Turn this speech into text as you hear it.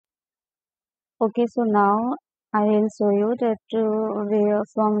Okay, so now I will show you that where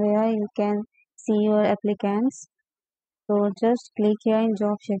from where you can see your applicants. So just click here in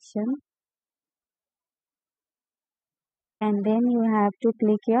job section and then you have to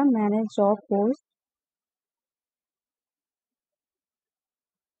click here manage job post.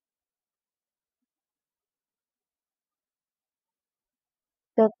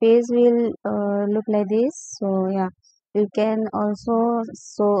 The page will look like this. So yeah, you can also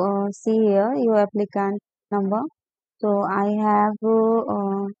see here your applicant number. So I have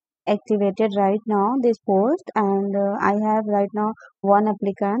activated right now this post and I have right now one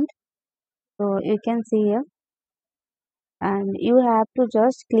applicant. So you can see here and you have to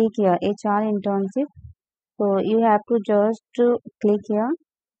just click here HR internship. So you have to just click here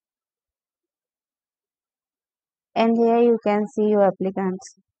and here you can see your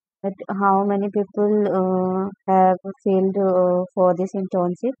applicants that how many people have filled for this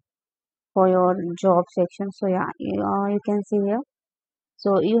internship for your job section. So yeah, you can see here.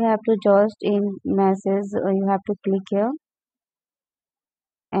 So you have to just in message you have to click here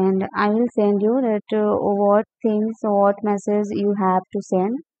and I will send you that what things what message you have to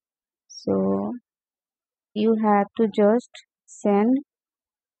send. So you have to just send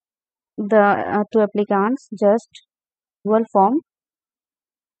the to applicants just Google form,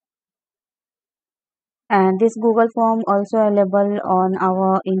 and this Google form also available on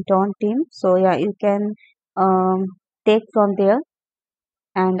our intern team. So yeah, you can um, take from there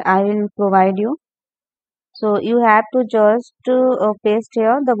and I will provide you. So you have to just paste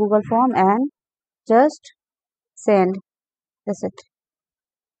here the Google form and just send. That's it.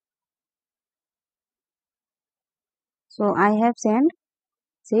 So I have sent.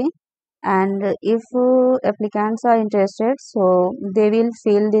 See, and if applicants are interested, so they will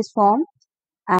fill this form